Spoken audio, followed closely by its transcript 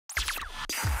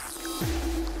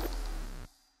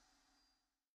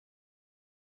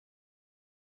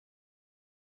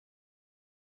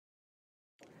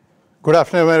Good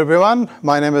afternoon, everyone.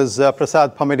 My name is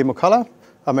Prasad Pammidimukkala.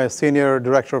 I'm a Senior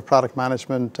Director of Product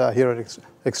Management here at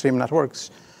Extreme Networks.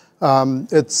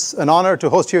 It's an honor to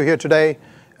host you here today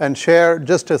and share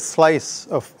just a slice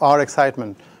of our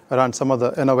excitement around some of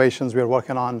the innovations we're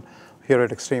working on here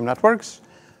at Extreme Networks.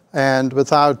 And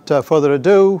without further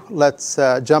ado, let's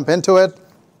jump into it.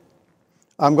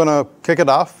 I'm going to kick it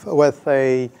off with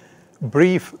a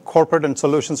brief corporate and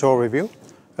solutions overview,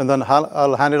 and then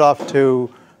I'll hand it off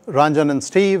to Ranjan and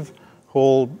Steve, who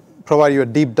will provide you a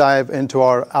deep dive into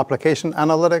our application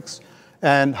analytics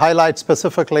and highlight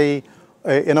specifically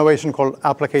an innovation called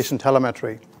application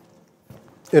telemetry.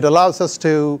 It allows us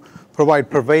to provide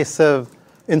pervasive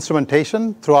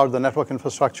instrumentation throughout the network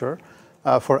infrastructure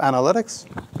for analytics.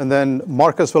 And then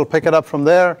Marcus will pick it up from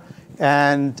there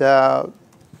and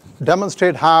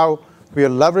demonstrate how we are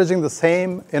leveraging the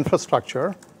same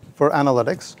infrastructure for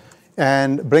analytics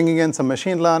and bringing in some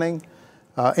machine learning,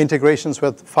 integrations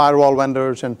with firewall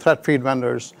vendors and threat feed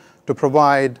vendors to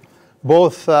provide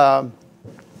both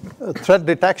threat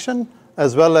detection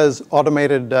as well as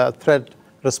automated threat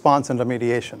response and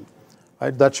remediation.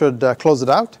 Right? That should close it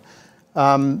out.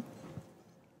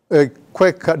 A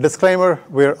quick disclaimer,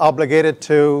 we're obligated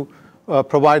to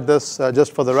provide this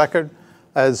just for the record.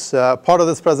 As part of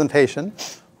this presentation,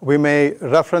 we may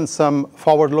reference some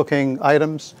forward-looking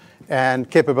items and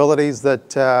capabilities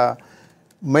that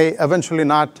may eventually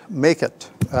not make it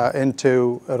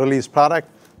into a released product.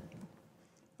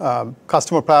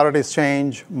 Customer priorities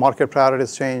change, market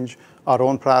priorities change, our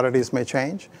own priorities may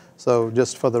change. So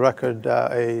just for the record,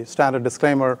 a standard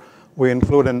disclaimer we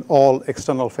include in all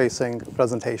external-facing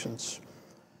presentations.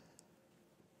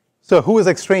 So who is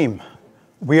Extreme?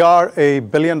 We are a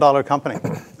billion-dollar company.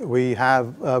 We're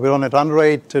on a run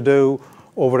rate to do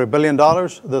over $1 billion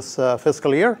this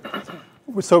fiscal year.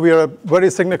 So we are a very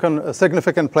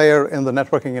significant player in the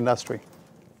networking industry.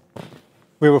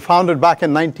 We were founded back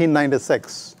in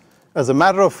 1996. As a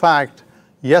matter of fact,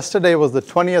 yesterday was the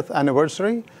 20th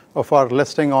anniversary of our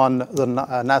listing on the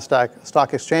NASDAQ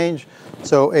Stock Exchange.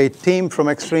 So a team from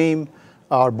Extreme,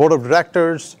 our board of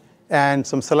directors, and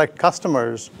some select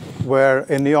customers were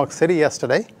in New York City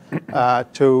yesterday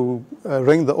to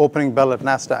ring the opening bell at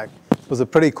NASDAQ. It was a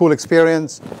pretty cool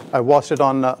experience. I watched it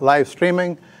on live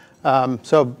streaming.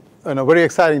 So, very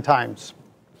exciting times.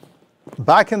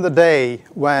 Back in the day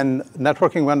when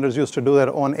networking vendors used to do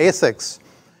their own ASICs,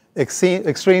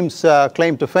 Extreme's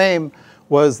claim to fame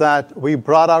was that we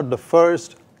brought out the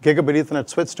first gigabit Ethernet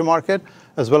switch to market,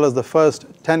 as well as the first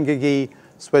 10 gig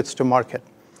switch to market.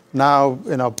 Now,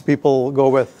 people go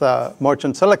with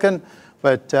merchant silicon,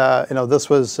 but this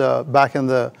was back in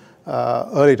the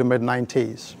early to mid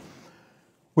 90s.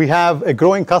 We have a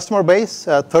growing customer base,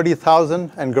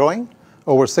 30,000 and growing,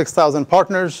 over 6,000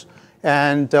 partners,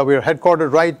 and we are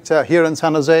headquartered right here in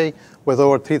San Jose with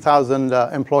over 3,000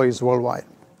 employees worldwide.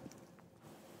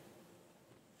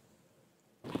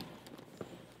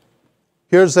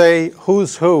 Here's a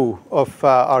who's who of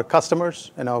our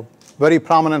customers, very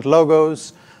prominent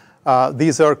logos.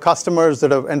 These are customers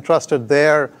that have entrusted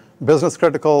their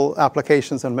business-critical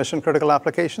applications and mission-critical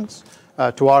applications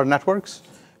to our networks.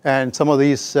 And some of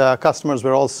these customers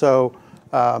were also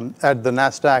at the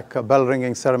NASDAQ bell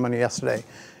ringing ceremony yesterday.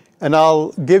 And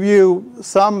I'll give you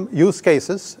some use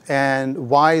cases and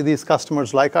why these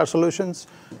customers like our solutions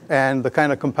and the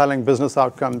kind of compelling business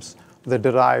outcomes they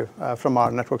derive from our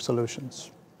network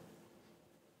solutions.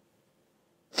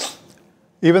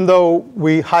 Even though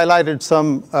we highlighted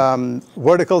some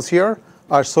verticals here,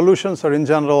 our solutions are in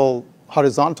general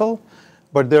horizontal,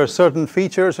 but there are certain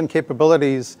features and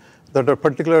capabilities that are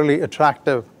particularly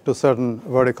attractive to certain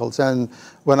verticals. And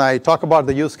when I talk about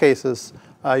the use cases,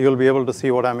 you'll be able to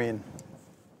see what I mean.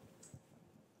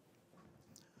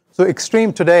 So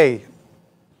Extreme today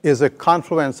is a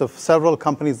confluence of several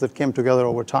companies that came together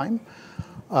over time.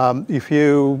 If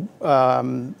you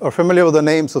are familiar with the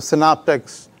names of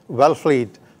Synaptics, Wellfleet,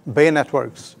 Bay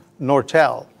Networks,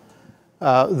 Nortel,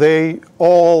 they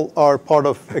all are part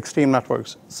of Extreme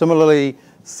Networks. Similarly,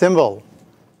 Symbol,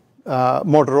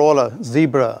 Motorola,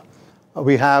 Zebra.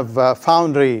 We have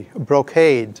Foundry,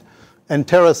 Brocade,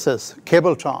 Enterasys,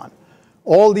 Cabletron.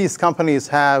 All these companies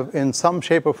have, in some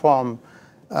shape or form,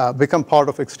 become part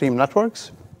of Extreme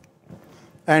Networks.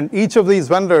 And each of these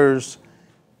vendors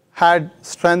had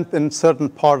strength in certain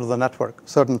part of the network,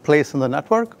 certain place in the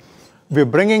network. We're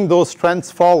bringing those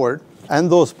strengths forward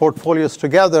and those portfolios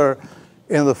together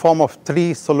in the form of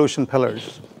 3 solution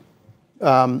pillars.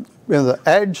 In the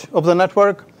edge of the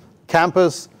network,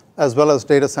 campus, as well as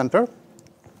data center.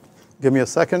 Give me a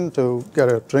second to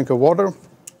get a drink of water.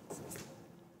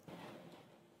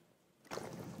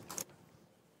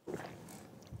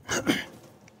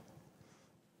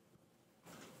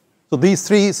 these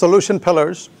three solution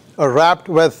pillars are wrapped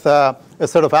with a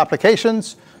set of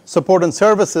applications, support, and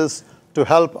services to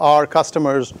help our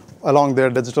customers along their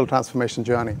digital transformation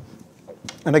journey.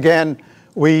 And again,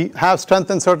 we have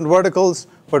strength in certain verticals,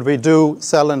 but we do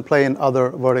sell and play in other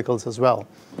verticals as well.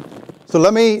 So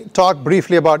let me talk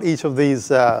briefly about each of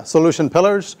these solution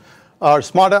pillars. Our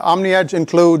Smarter OmniEdge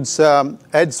includes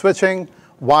edge switching,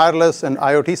 wireless, and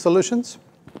IoT solutions.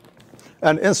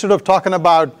 And instead of talking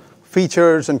about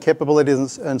features and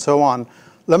capabilities and so on,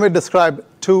 let me describe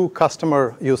two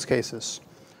customer use cases.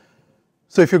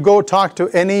 So if you go talk to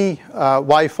any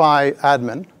Wi-Fi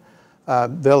admin,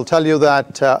 they'll tell you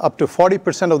that up to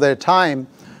 40% of their time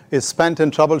is spent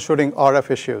in troubleshooting RF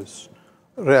issues,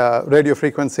 radio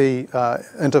frequency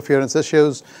interference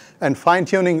issues, and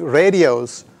fine-tuning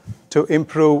radios to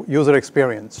improve user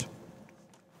experience.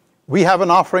 We have an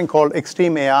offering called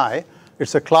Extreme AI.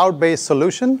 It's a cloud-based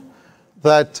solution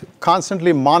that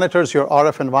constantly monitors your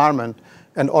RF environment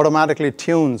and automatically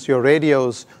tunes your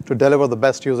radios to deliver the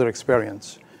best user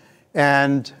experience.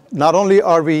 And not only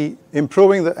are we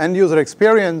improving the end user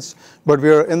experience, but we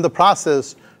are in the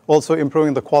process also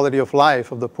improving the quality of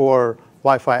life of the poor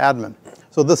Wi-Fi admin.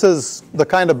 So this is the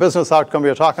kind of business outcome we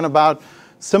are talking about.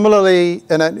 Similarly,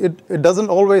 and it doesn't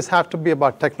always have to be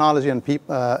about technology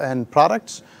and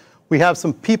products. We have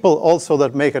some people also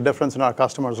that make a difference in our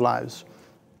customers' lives.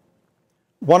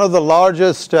 One of the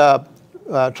largest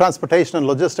transportation and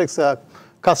logistics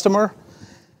customer,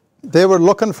 they were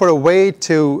looking for a way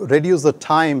to reduce the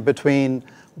time between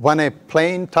when a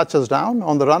plane touches down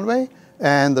on the runway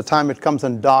and the time it comes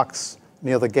and docks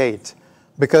near the gate.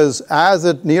 Because as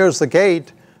it nears the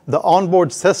gate, the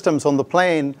onboard systems on the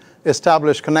plane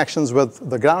establish connections with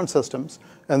the ground systems,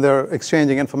 and they're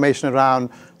exchanging information around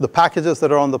the packages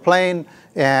that are on the plane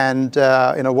and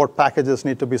what packages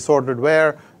need to be sorted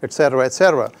where, et cetera, et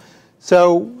cetera.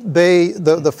 So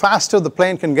the faster the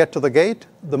plane can get to the gate,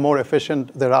 the more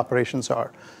efficient their operations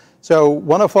are. So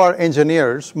one of our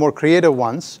engineers, more creative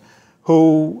ones,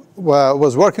 who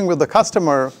was working with the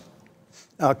customer,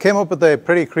 came up with a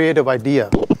pretty creative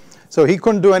idea. So he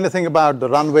couldn't do anything about the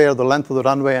runway or the length of the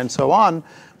runway and so on,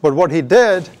 but what he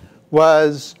did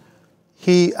was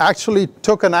he actually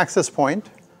took an access point,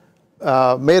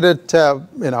 made it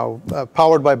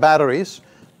powered by batteries,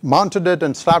 mounted it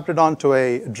and strapped it onto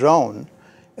a drone,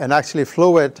 and actually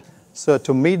flew it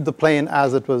to meet the plane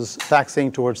as it was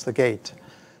taxiing towards the gate.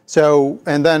 So,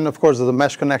 and then of course the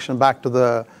mesh connection back to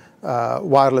the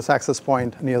wireless access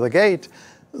point near the gate.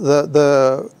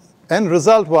 The end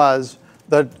result was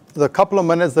that the couple of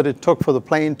minutes that it took for the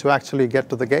plane to actually get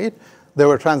to the gate, there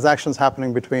were transactions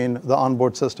happening between the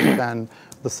onboard systems and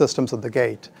the systems at the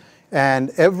gate.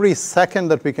 And every second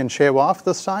that we can shave off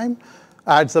this time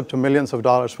adds up to millions of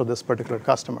dollars for this particular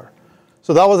customer.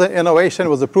 So that was an innovation, it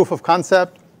was a proof of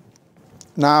concept.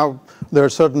 Now there are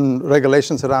certain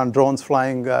regulations around drones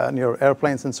flying near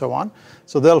airplanes and so on.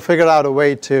 So they'll figure out a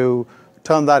way to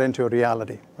turn that into a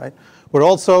reality, right? We're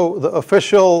also the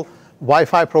official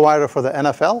Wi-Fi provider for the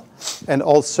NFL and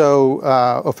also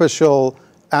official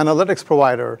analytics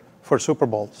provider for Super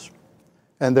Bowls.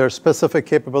 And there are specific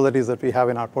capabilities that we have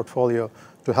in our portfolio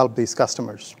to help these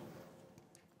customers.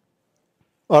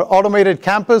 Our automated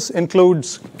campus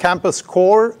includes campus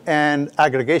core and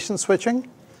aggregation switching,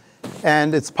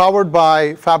 and it's powered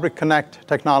by Fabric Connect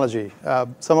technology.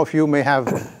 Some of you may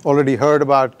have already heard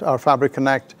about our Fabric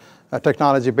Connect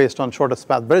technology based on shortest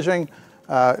path bridging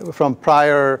from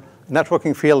prior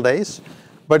networking field days.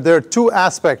 But there are two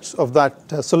aspects of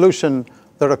that solution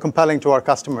that are compelling to our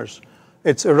customers.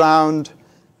 It's around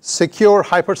secure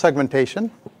hypersegmentation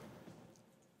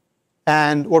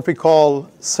and what we call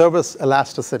service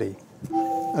elasticity.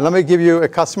 And let me give you a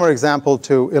customer example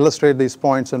to illustrate these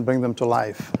points and bring them to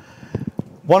life.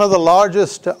 One of the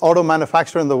largest auto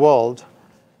manufacturers in the world,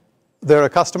 they're a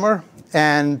customer,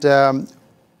 and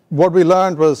what we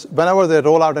learned was whenever they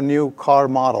roll out a new car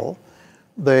model,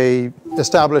 they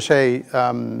establish a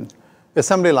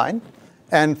assembly line,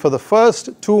 and for the first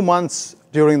 2 months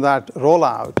during that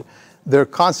rollout, they're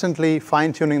constantly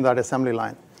fine-tuning that assembly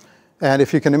line. And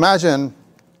if you can imagine,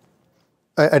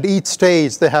 at each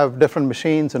stage, they have different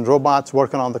machines and robots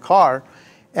working on the car.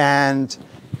 And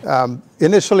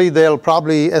initially, they'll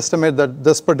probably estimate that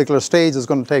this particular stage is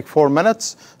going to take 4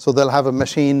 minutes. So they'll have a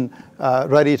machine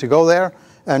ready to go there.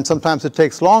 And sometimes it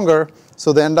takes longer.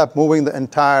 So they end up moving the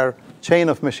entire chain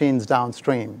of machines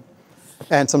downstream.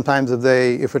 And sometimes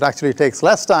if it actually takes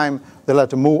less time, they'll have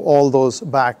to move all those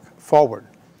back forward.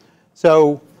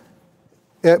 So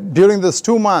during this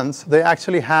 2 months, they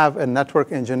actually have a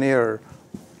network engineer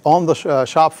on the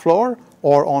shop floor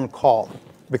or on call.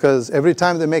 because every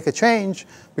time they make a change,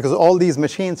 because all these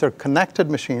machines are connected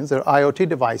machines, they're IoT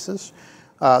devices,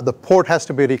 the port has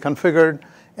to be reconfigured,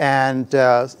 and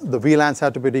the VLANs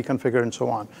have to be reconfigured and so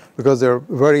on, because they're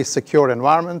very secure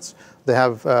environments. They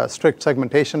have strict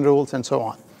segmentation rules and so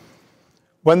on.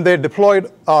 When they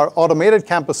deployed our automated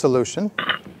campus solution,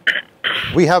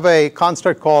 we have a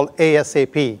construct called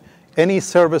ASAP, any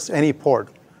service, any port.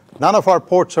 None of our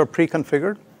ports are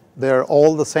pre-configured. They're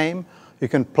all the same. You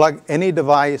can plug any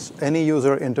device, any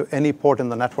user into any port in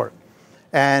the network.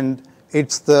 And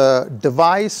it's the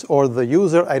device or the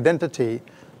user identity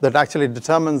that actually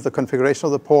determines the configuration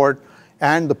of the port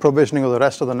and the provisioning of the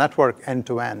rest of the network end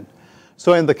to end.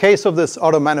 So in the case of this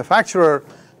auto manufacturer,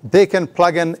 they can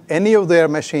plug in any of their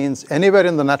machines anywhere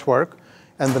in the network,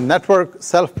 and the network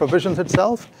self-provisions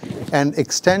itself and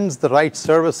extends the right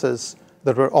services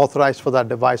that were authorized for that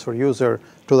device or user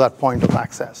to that point of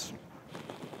access.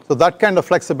 So that kind of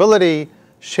flexibility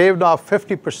shaved off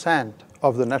 50%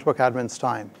 of the network admin's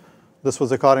time. This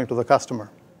was according to the customer.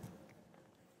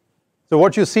 So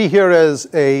what you see here is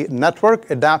a network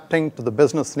adapting to the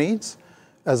business needs,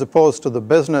 as opposed to the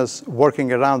business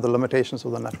working around the limitations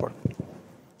of the network.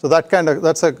 So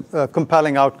that's a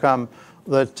compelling outcome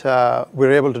that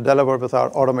we're able to deliver with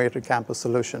our automated campus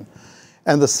solution.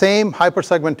 And the same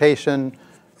hypersegmentation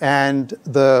and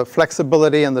the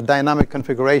flexibility and the dynamic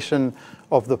configuration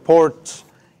of the ports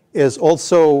is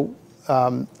also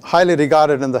highly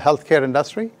regarded in the healthcare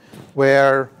industry,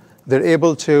 where they're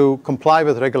able to comply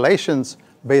with regulations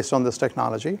based on this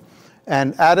technology.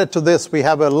 And added to this, we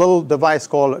have a little device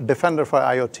called Defender for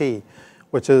IoT,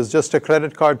 which is just a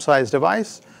credit card-sized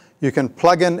device. You can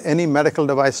plug in any medical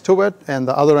device to it, and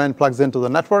the other end plugs into the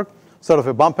network, sort of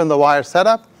a bump-in-the-wire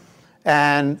setup.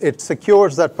 And it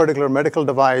secures that particular medical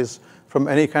device from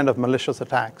any kind of malicious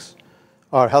attacks.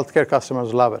 Our healthcare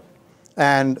customers love it.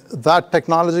 And that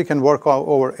technology can work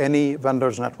over any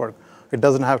vendor's network. It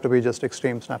doesn't have to be just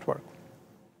Extreme's network.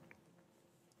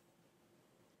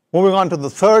 Moving on to the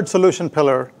third solution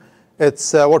pillar,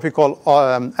 it's what we call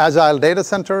Agile Data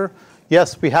Center.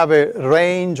 Yes, we have a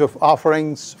range of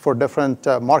offerings for different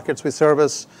markets we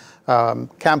service,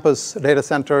 campus data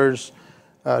centers,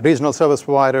 regional service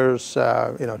providers,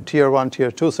 tier 1, tier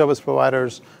 2 service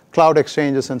providers, cloud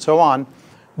exchanges, and so on.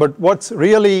 But what's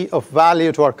really of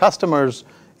value to our customers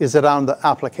is around the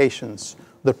applications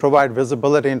that provide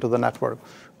visibility into the network,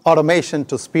 automation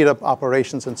to speed up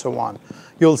operations, and so on.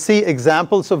 You'll see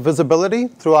examples of visibility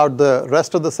throughout the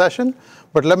rest of the session,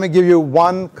 but let me give you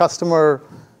one customer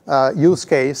use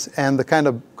case and the kind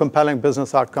of compelling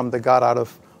business outcome they got out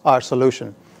of our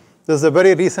solution. This is a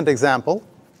very recent example.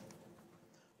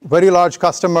 Very large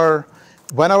customer,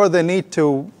 whenever they need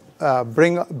to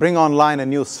bring online a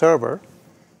new server,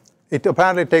 it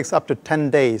apparently takes up to 10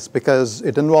 days because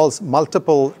it involves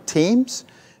multiple teams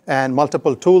and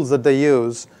multiple tools that they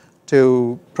use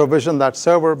to provision that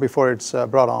server before it's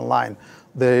brought online.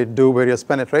 They do various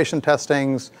penetration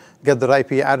testings, get the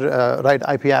right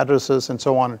IP addresses, and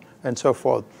so on and so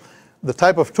forth. The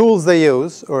type of tools they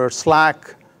use are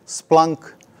Slack,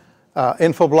 Splunk,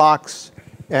 Infoblox,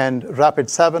 and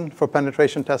Rapid7 for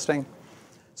penetration testing.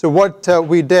 So what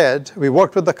we did, we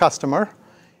worked with the customer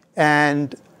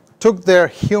and took their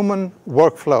human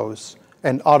workflows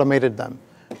and automated them.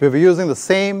 We were using the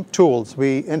same tools.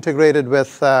 We integrated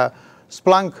with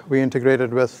Splunk, we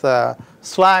integrated with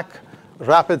Slack,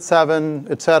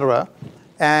 Rapid7, et cetera.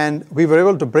 And we were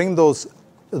able to bring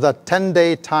that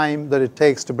 10-day time that it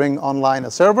takes to bring online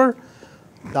a server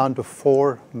down to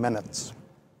 4 minutes.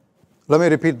 Let me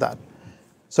repeat that.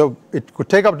 So it could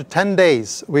take up to 10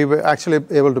 days. We were actually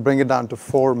able to bring it down to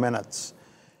 4 minutes.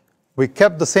 We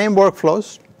kept the same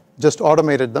workflows, just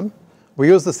automated them. We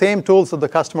used the same tools that the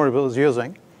customer was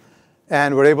using,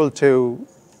 and we're able to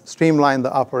streamline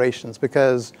the operations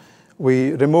because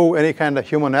we remove any kind of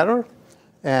human error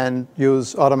and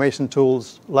use automation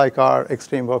tools like our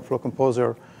Extreme Workflow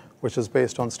Composer, which is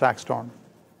based on StackStorm.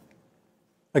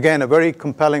 Again, a very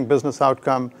compelling business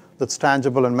outcome that's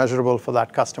tangible and measurable for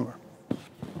that customer.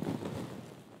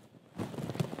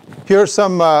 Here are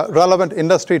some relevant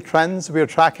industry trends we are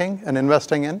tracking and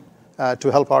investing in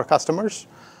to help our customers.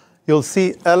 You'll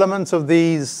see elements of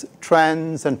these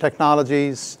trends and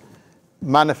technologies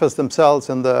manifest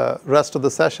themselves in the rest of the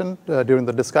session during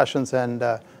the discussions and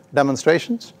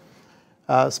demonstrations,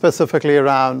 specifically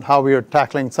around how we are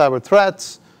tackling cyber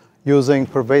threats, using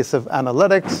pervasive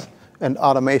analytics and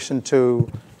automation to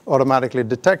automatically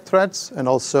detect threats and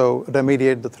also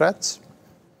remediate the threats.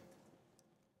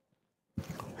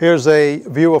 Here's a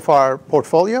view of our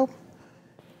portfolio.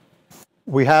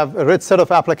 We have a rich set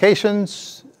of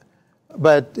applications,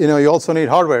 but you also need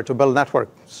hardware to build network.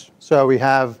 So we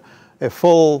have a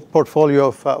full portfolio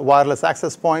of wireless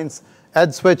access points,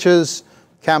 edge switches,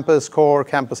 campus core,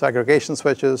 campus aggregation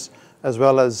switches, as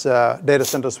well as data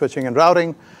center switching and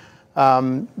routing.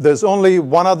 There's only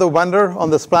one other vendor on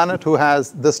this planet who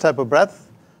has this type of breadth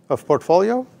of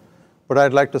portfolio, but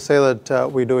I'd like to say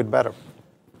that we do it better.